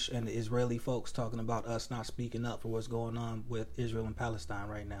Jewish and the Israeli folks talking about us not speaking up for what's going on with Israel and Palestine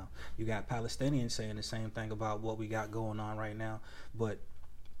right now. You got Palestinians saying the same thing about what we got going on right now. But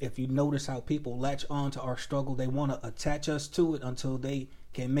if you notice how people latch on to our struggle, they want to attach us to it until they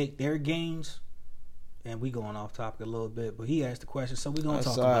can make their gains. And we going off topic a little bit, but he asked the question, so we gonna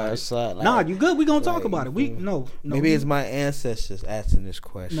talk about it. Like, nah, you good? We gonna talk about it. No. Maybe it's my ancestors asking this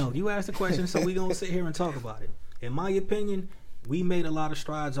question. No, you asked the question, so we gonna sit here and talk about it. In my opinion, we made a lot of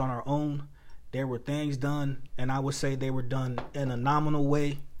strides on our own. There were things done, and I would say they were done in a nominal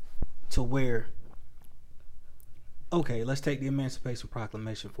way, to where. Okay, let's take the Emancipation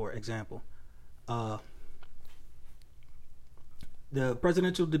Proclamation for example. The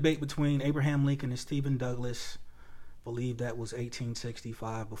presidential debate between Abraham Lincoln and Stephen Douglas, believe that was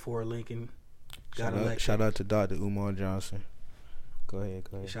 1865, before Lincoln got elected. Shout out to Dr. Umar Johnson. Go ahead.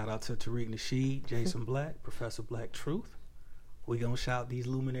 Shout out to Tariq Nasheed, Jason Black, Professor Black Truth. We gonna shout these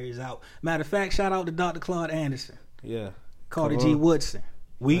luminaries out. Matter of fact, shout out to Dr. Claude Anderson. Yeah. Carter G. Woodson.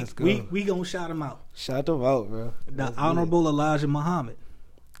 We gonna shout them out. Shout them out, bro. The Honorable Elijah Muhammad.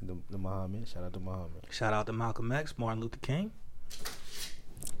 The Muhammad. Shout out to Muhammad. Shout out to Malcolm X, Martin Luther King.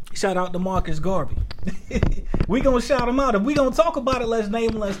 Shout out to Marcus Garvey. We gonna shout them out. If we gonna talk about it, let's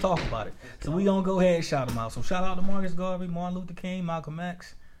name them, let's talk about it. So we gonna go ahead and shout them out. So shout out to Marcus Garvey, Martin Luther King, Malcolm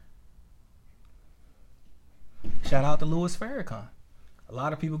X. Shout out to Louis Farrakhan. A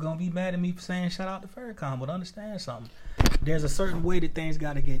lot of people gonna be mad at me for saying shout out to Farrakhan, but understand something. There's a certain way that things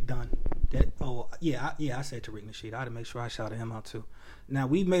gotta get done. I said Tariq Nasheed. I had to make sure I shouted him out too. Now,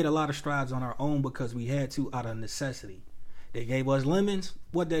 we made a lot of strides on our own because we had to, out of necessity. They gave us lemons.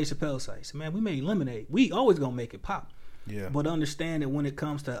 What Dave Chappelle say? So, man, we made lemonade. We always gonna make it pop. Yeah. But understand that when it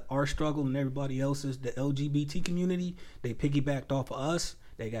comes to our struggle and everybody else's, the LGBT community, they piggybacked off of us.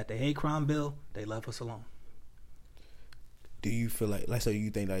 They got the hate crime bill. They left us alone. Do you feel like so you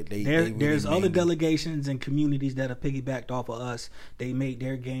think like they there's other delegations and communities that have piggybacked off of us. They made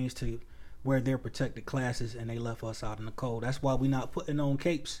their gains to where they're protected classes, and they left us out in the cold. That's why we're not putting on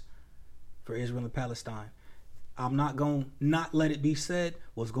capes for Israel and Palestine. I'm not going to not let it be said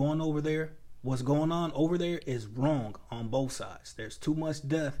what's going on over there is wrong on both sides. There's too much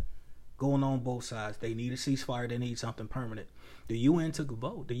death going on both sides. They need a ceasefire. They need something permanent. The UN took a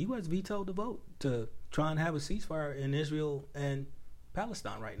vote. The U.S. vetoed the vote to try and have a ceasefire in Israel and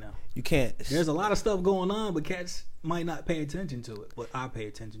Palestine right now. You can't. There's a lot of stuff going on, but cats might not pay attention to it. But I pay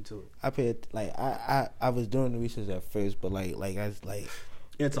attention to it. I was doing the research at first, but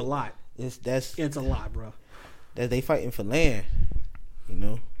it's a lot. It's a lot, bro. That they fighting for land, you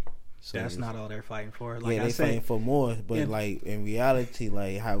know. So that's not all they're fighting for. They fighting for more, but in reality,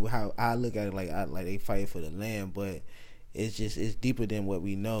 how I look at it, like they fighting for the land, but it's deeper than what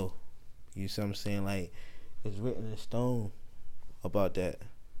we know. You see what I'm saying? Like, it's written in stone about that.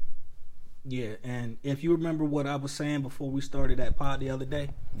 Yeah, and if you remember what I was saying before we started that pod the other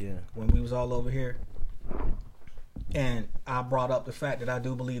day, when we was all over here, and I brought up the fact that I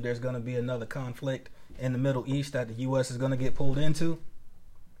do believe there's going to be another conflict in the Middle East that the U.S. is going to get pulled into.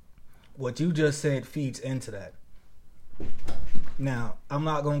 What you just said feeds into that. Now, I'm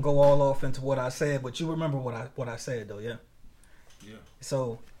not going to go all off into what I said, but you remember what I said, though, yeah? Yeah.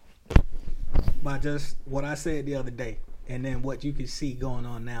 So, by just what I said the other day, and then what you can see going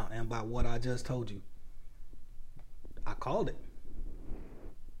on now, and by what I just told you, I called it.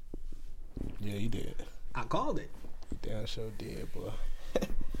 Yeah, you did. I called it. You damn sure did, boy.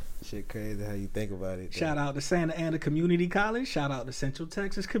 Shit crazy how you think about it. Shout out to Santa Ana Community College. Shout out to Central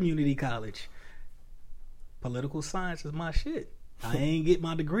Texas Community College. Political science is my shit. I ain't get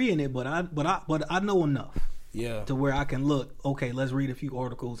my degree in it, but I know enough. Yeah. To where I can look, okay, let's read a few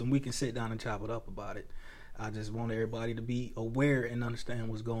articles and we can sit down and chop it up about it. I just want everybody to be aware and understand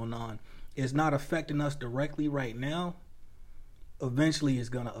what's going on. It's not affecting us directly right now. Eventually it's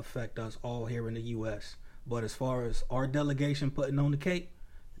going to affect us all here in the U.S. But as far as our delegation putting on the cape,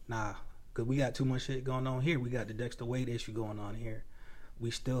 nah, because we got too much shit going on here. We got the Dexter Wade issue going on here.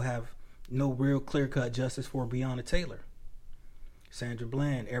 We still have no real clear-cut justice for Breonna Taylor, Sandra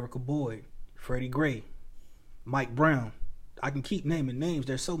Bland, Erica Boyd, Freddie Gray, Mike Brown. I can keep naming names.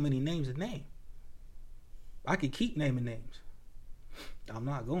 There's so many names to name. I can keep naming names. I'm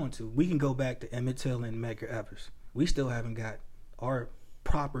not going to. We can go back to Emmett Till and Medgar Evers. We still haven't got our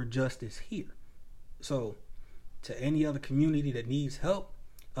proper justice here. So, to any other community that needs help,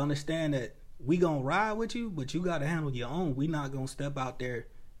 understand that we gonna ride with you, but you gotta handle your own. We not gonna step out there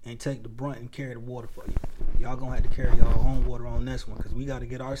and take the brunt and carry the water for you. Y'all gonna have to carry your own water on this one, because we gotta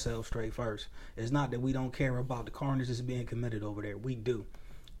get ourselves straight first. It's not that we don't care about the carnage that's being committed over there. We do.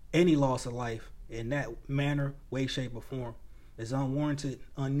 Any loss of life in that manner, way, shape, or form is unwarranted,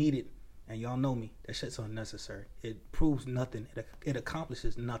 unneeded, and y'all know me. That shit's unnecessary. It proves nothing. It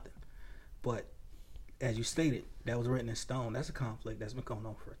accomplishes nothing. But as you stated, that was written in stone. That's a conflict that's been going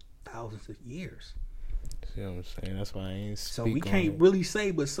on for thousands of years. See what I'm saying? That's why I ain't So we can't really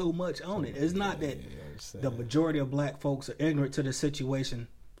say but so much on it. It's not that the majority of black folks are ignorant to the situation,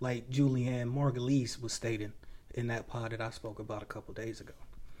 like Julianne Margulies was stating in that pod that I spoke about a couple days ago.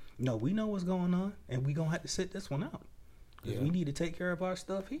 No, we know what's going on, and we gonna have to sit this one out because we need to take care of our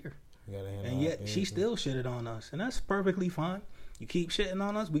stuff here. And yet she still shitted on us, and that's perfectly fine. You keep shitting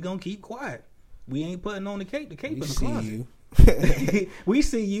on us, we gonna keep quiet. We ain't putting on the cape. The cape in the closet. We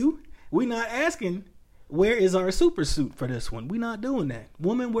see you. We not asking where is our super suit for this one. We not doing that.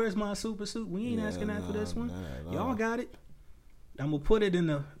 Woman, where's my super suit? We ain't asking that for this one. Y'all got it. I'm gonna put it in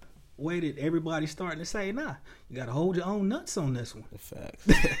the way that everybody's starting to say, nah, you gotta hold your own nuts on this one. Facts.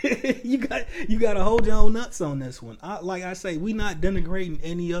 you gotta hold your own nuts on this one. Like I say, we not denigrating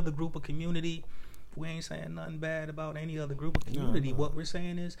any other group of community. We ain't saying nothing bad about any other group of community. No. What we're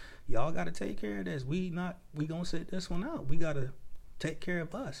saying is y'all gotta take care of this. We gonna sit this one out. We gotta take care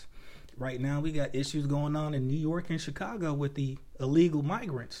of us. Right now we got issues going on in New York and Chicago with the illegal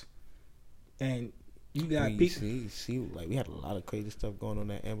migrants. And you got people. See, like we had a lot of crazy stuff going on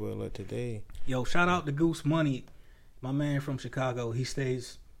that Amber Alert today. Yo, shout out to Goose Money, my man from Chicago. He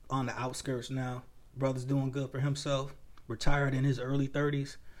stays on the outskirts now. Brother's doing good for himself. Retired in his early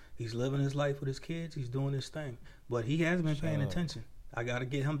 30s. He's living his life with his kids. He's doing his thing. But he hasn't been paying attention. I got to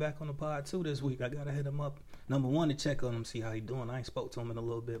get him back on the pod, too, this week. I got to hit him up. Number one, to check on him, see how he doing. I ain't spoke to him in a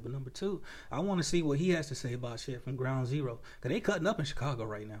little bit. But number two, I want to see what he has to say about shit from Ground Zero. Because they cutting up in Chicago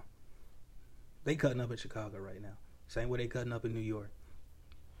right now. They cutting up in Chicago right now. Same way they cutting up in New York.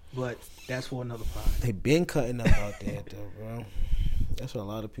 But that's for another pod. They been cutting up out there, though, bro. That's what a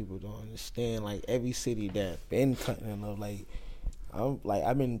lot of people don't understand. Like, every city that been cutting up,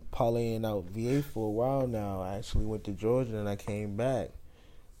 I've been parlaying out VA for a while now. I actually went to Georgia and I came back.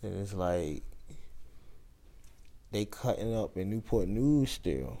 And it's like they cutting up in Newport News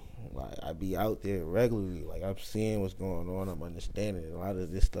still. Like I be out there regularly. Like I'm seeing what's going on. I'm understanding it. A lot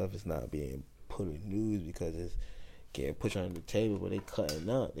of this stuff is not being put in news because it's getting pushed on the table. But they cutting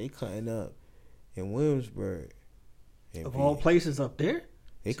up. They cutting up in Williamsburg. Of all places up there?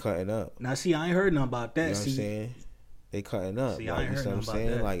 They cutting up. Now see, I ain't heard nothing about that. You know what I'm saying? They cutting up. See, I ain't heard nothing about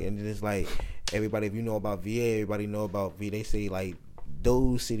that. Like, and it's like everybody, if you know about VA, everybody know about VA. They say like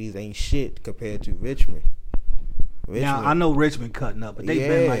those cities ain't shit compared to Richmond. Now I know Richmond cutting up, but they've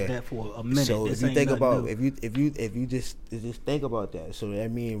been like that for a minute. So this if you think about new. if you just think about that, so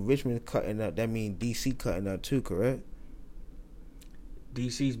that means Richmond cutting up. That means DC cutting up too, correct?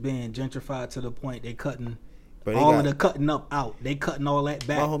 DC's being gentrified to the point they cutting of the cutting up out. They cutting all that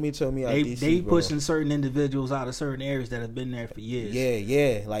back. My homie told me they pushing certain individuals out of certain areas that have been there for years.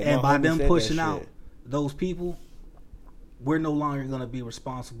 Yeah. Like, and by them pushing out those people, we're no longer gonna be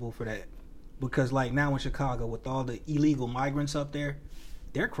responsible for that. Because like now in Chicago, with all the illegal migrants up there,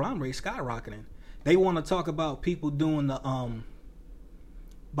 their crime rate skyrocketing. They want to talk about people doing the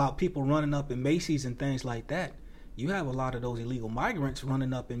about people running up in Macy's and things like that. You have a lot of those illegal migrants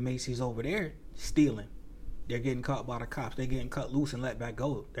running up in Macy's over there stealing. They're getting caught by the cops. They're getting cut loose and let back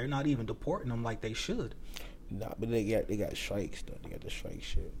go. They're not even deporting them like they should. Nah, but they got strikes though. They got the strike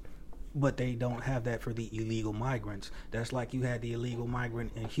shit. But they don't have that for the illegal migrants. That's like you had the illegal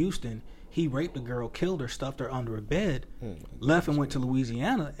migrant in Houston. He raped a girl, killed her, stuffed her under a bed, left and went to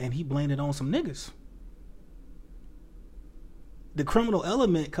Louisiana, and he blamed it on some niggas. The criminal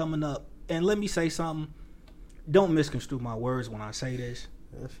element coming up, and let me say something. Don't misconstrue my words when I say this.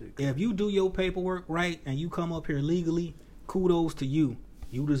 If you do your paperwork right and you come up here legally, kudos to you.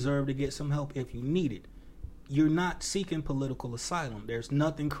 You deserve to get some help if you need it. You're not seeking political asylum. There's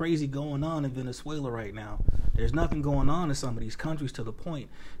nothing crazy going on in Venezuela right now. There's nothing going on in some of these countries to the point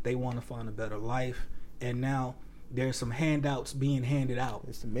they want to find a better life. And now there's some handouts being handed out.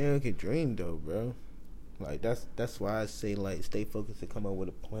 It's the American dream though, bro. Like that's why I say like stay focused and come up with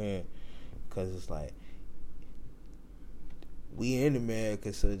a plan. Because it's like we in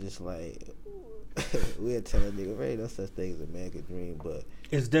America, so just like we'll tell a nigga, right, no such thing as American dream, but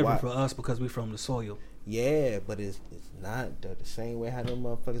it's different for us because we from the soil. Yeah, but it's not the same way how them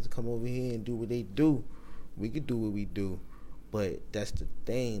motherfuckers come over here and do what they do. We could do what we do, but that's the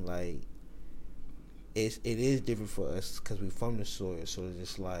thing. Like, it is different for us because we from the soil. So it's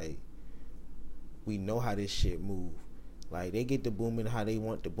just like we know how this shit move. Like they get the booming how they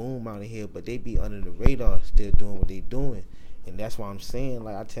want the boom out of here, but they be under the radar still doing what they doing. And that's why I'm saying,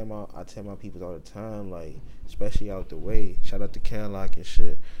 like I tell my people all the time, like especially out the way. Shout out to Canlock and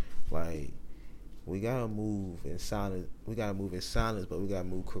shit. Like we gotta move in silence. We gotta move in silence, but we gotta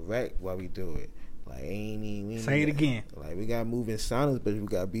move correct while we do it. Like say it again. Like we gotta move in silence, but we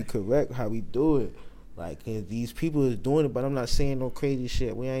gotta be correct how we do it. Like, 'cause these people is doing it, but I'm not saying no crazy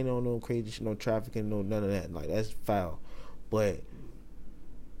shit. We ain't on no crazy shit, no trafficking, no none of that. Like, that's foul. But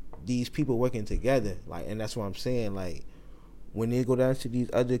these people working together, like, and that's what I'm saying. Like, when they go down to these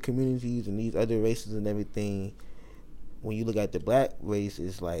other communities and these other races and everything, when you look at the black race,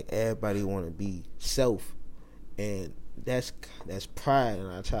 it's like everybody want to be self, and that's pride.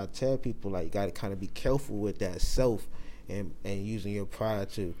 And I try to tell people, like, you got to kind of be careful with that self and using your pride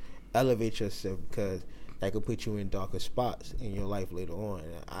to elevate yourself, because that could put you in darker spots in your life later on.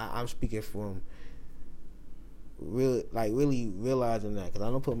 And I'm speaking from really realizing that, because I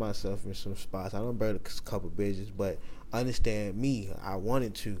don't put myself in some spots. I don't burn a couple bridges, but understand me, I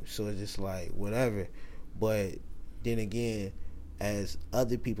wanted to, so it's just like whatever. But then again, as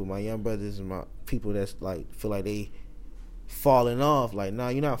other people, my young brothers and my people that's like feel like they falling off, like, nah,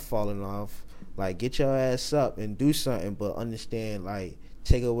 you're not falling off. Like, get your ass up and do something, but understand, like,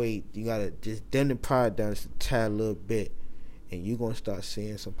 take away, you gotta just dim the pride down just a tad little bit, and you're gonna start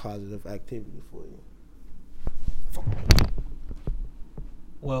seeing some positive activity for you.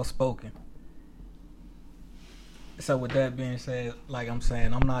 Well spoken. So with that being said, like I'm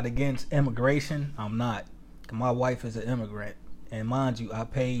saying, I'm not against immigration. I'm not. My wife is an immigrant, and mind you, I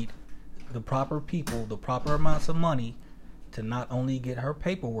paid the proper people the proper amounts of money to not only get her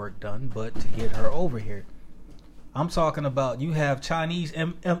paperwork done, but to get her over here. I'm talking about, you have Chinese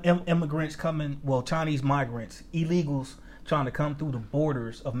immigrants coming, well, Chinese migrants, illegals trying to come through the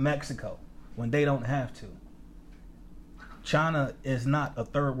borders of Mexico when they don't have to. China is not a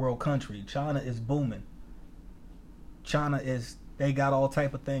third world country. China is booming. They got all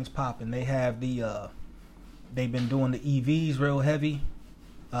type of things popping. They have they've been doing the EVs real heavy.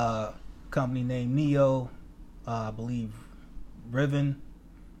 Company named Neo, I believe Riven.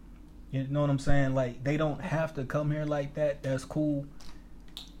 You know what I'm saying? Like, they don't have to come here like that. That's cool.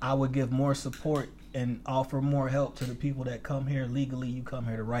 I would give more support and offer more help to the people that come here legally. You come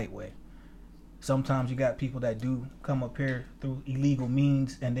here the right way. Sometimes you got people that do come up here through illegal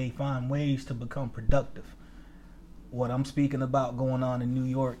means, and they find ways to become productive. What I'm speaking about going on in New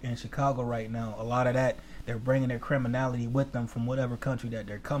York and Chicago right now, a lot of that, they're bringing their criminality with them from whatever country that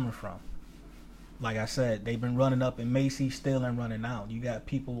they're coming from. Like I said, they've been running up in Macy's, stealing, running out. You got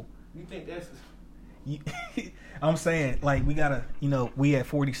people... You think that's... I'm saying, like, we gotta, we at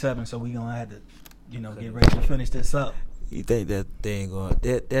 47, so we gonna have to, get ready to finish this up. You think that thing going...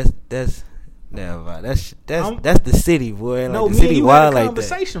 That's... Never mind. That's the city, boy. Like, no, the me city and you wild had a like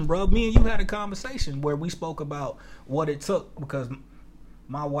conversation, that. bro. Me and you had a conversation where we spoke about what it took, because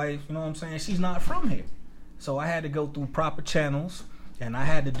my wife, you know what I'm saying, she's not from here. So I had to go through proper channels, and I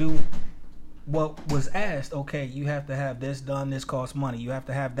had to do what was asked. Okay, you have to have this done, this costs money. You have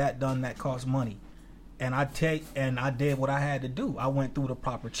to have that done, that costs money. And I did what I had to do. I went through the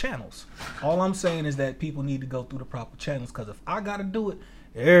proper channels. All I'm saying is that people need to go through the proper channels, because if I got to do it,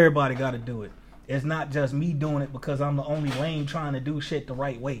 everybody got to do it. It's not just me doing it because I'm the only lame trying to do shit the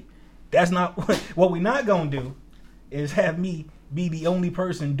right way. That's not what we're not going to do, is have me be the only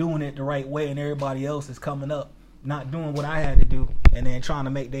person doing it the right way, and everybody else is coming up not doing what I had to do and then trying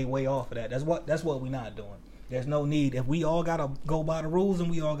to make their way off of that. That's what we're not doing. There's no need. If we all got to go by the rules, then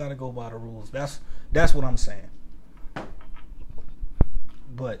we all got to go by the rules. That's what I'm saying.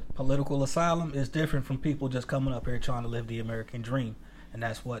 But political asylum is different from people just coming up here trying to live the American dream. And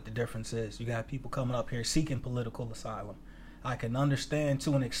that's what the difference is. You got people coming up here seeking political asylum. I can understand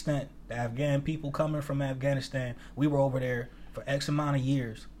to an extent the Afghan people coming from Afghanistan. We were over there for X amount of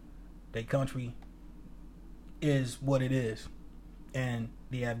years. Their country is what it is. And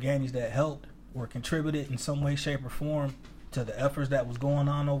the Afghanis that helped or contributed in some way, shape, or form to the efforts that was going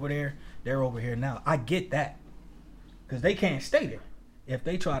on over there, they're over here now. I get that. Because they can't stay there. If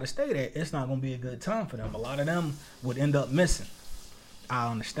they try to stay there, it's not going to be a good time for them. A lot of them would end up missing. I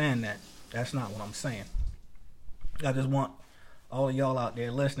understand that. That's not what I'm saying. I just want all of y'all out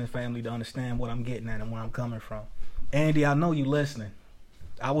there listening, family, to understand what I'm getting at and where I'm coming from. Andy, I know you listening.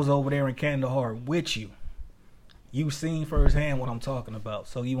 I was over there in Kandahar with you. You've seen firsthand what I'm talking about,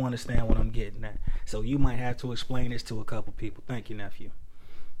 so you understand what I'm getting at. So you might have to explain this to a couple people. Thank you, nephew.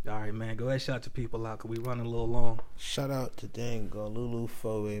 All right, man. Go ahead, shout the people out, because we running a little long. Shout out to Lulu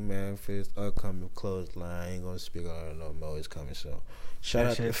Foe, man, for his upcoming clothesline. I ain't going to speak on it no more. It's coming soon. Shout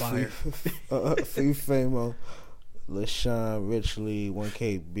out to Free Famo, LaShawn, Richley,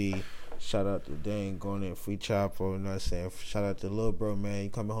 1KB. Shout out to Dane going in Free Chapo, you know what I'm saying? Shout out to Lil Bro, man. You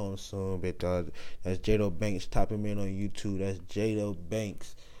coming home soon, big dog. That's Jado Banks. Type him in on YouTube. That's Jado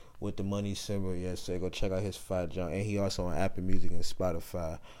Banks with the money symbol. Yes, sir. Go check out his fire junk. And he also on Apple Music and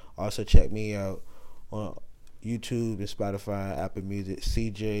Spotify. Also check me out on YouTube and Spotify, Apple Music.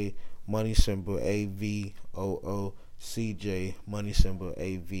 CJ money symbol AVOO. CJ money symbol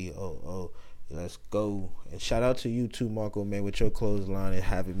AVOO. Let's go. And shout out to you too, Marco, man, with your clothesline and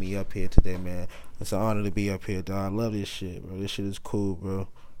having me up here today, man. It's an honor to be up here, dog. I love this shit, bro. This shit is cool, bro.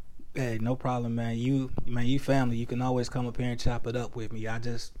 Hey, no problem, man. You family. You can always come up here and chop it up with me.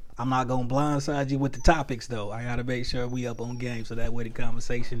 I'm not gonna blindside you with the topics though. I gotta make sure we up on game so that way the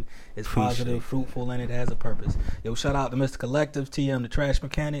conversation is positive, fruitful, and it has a purpose. Yo, shout out to Mr. Collective, TM the Trash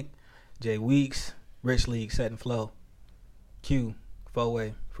Mechanic, Jay Weeks, Rich League, Set and Flow, Q,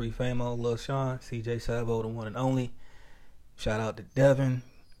 Four-Way, Free Famo, Lil Sean, CJ Savo, the one and only. Shout out to Devin.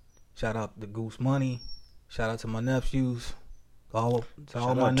 Shout out to Goose Money. Shout out to my nephews. All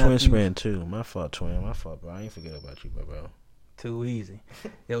my nephews. Twin Man too. My fault, twin. My fault, bro. I ain't forget about you, bro. Too easy.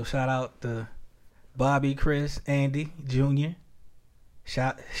 Yo, shout out to Bobby, Chris, Andy, Jr.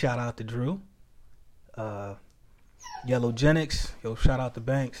 Shout out to Drew. Yellow Genix. Yo, shout out to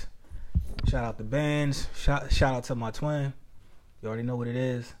Banks. Shout out to Bands. Shout out to my twin. You already know what it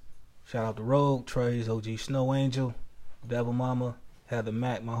is. Shout out to Rogue, Trey's, OG Snow Angel, Devil Mama, Heather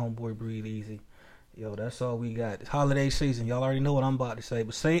Mac, my homeboy Breathe Easy. Yo, that's all we got. It's holiday season. Y'all already know what I'm about to say,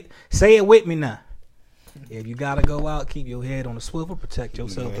 but say it with me now. If you gotta go out, keep your head on the swivel, protect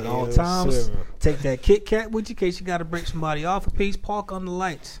yourself at all times. Take that Kit Kat with you in case you gotta break somebody off a piece. Park on the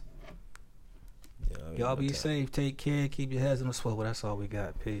lights. Y'all be safe. Take care. Keep your heads on the swivel. That's all we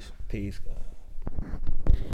got. Peace. Peace, God.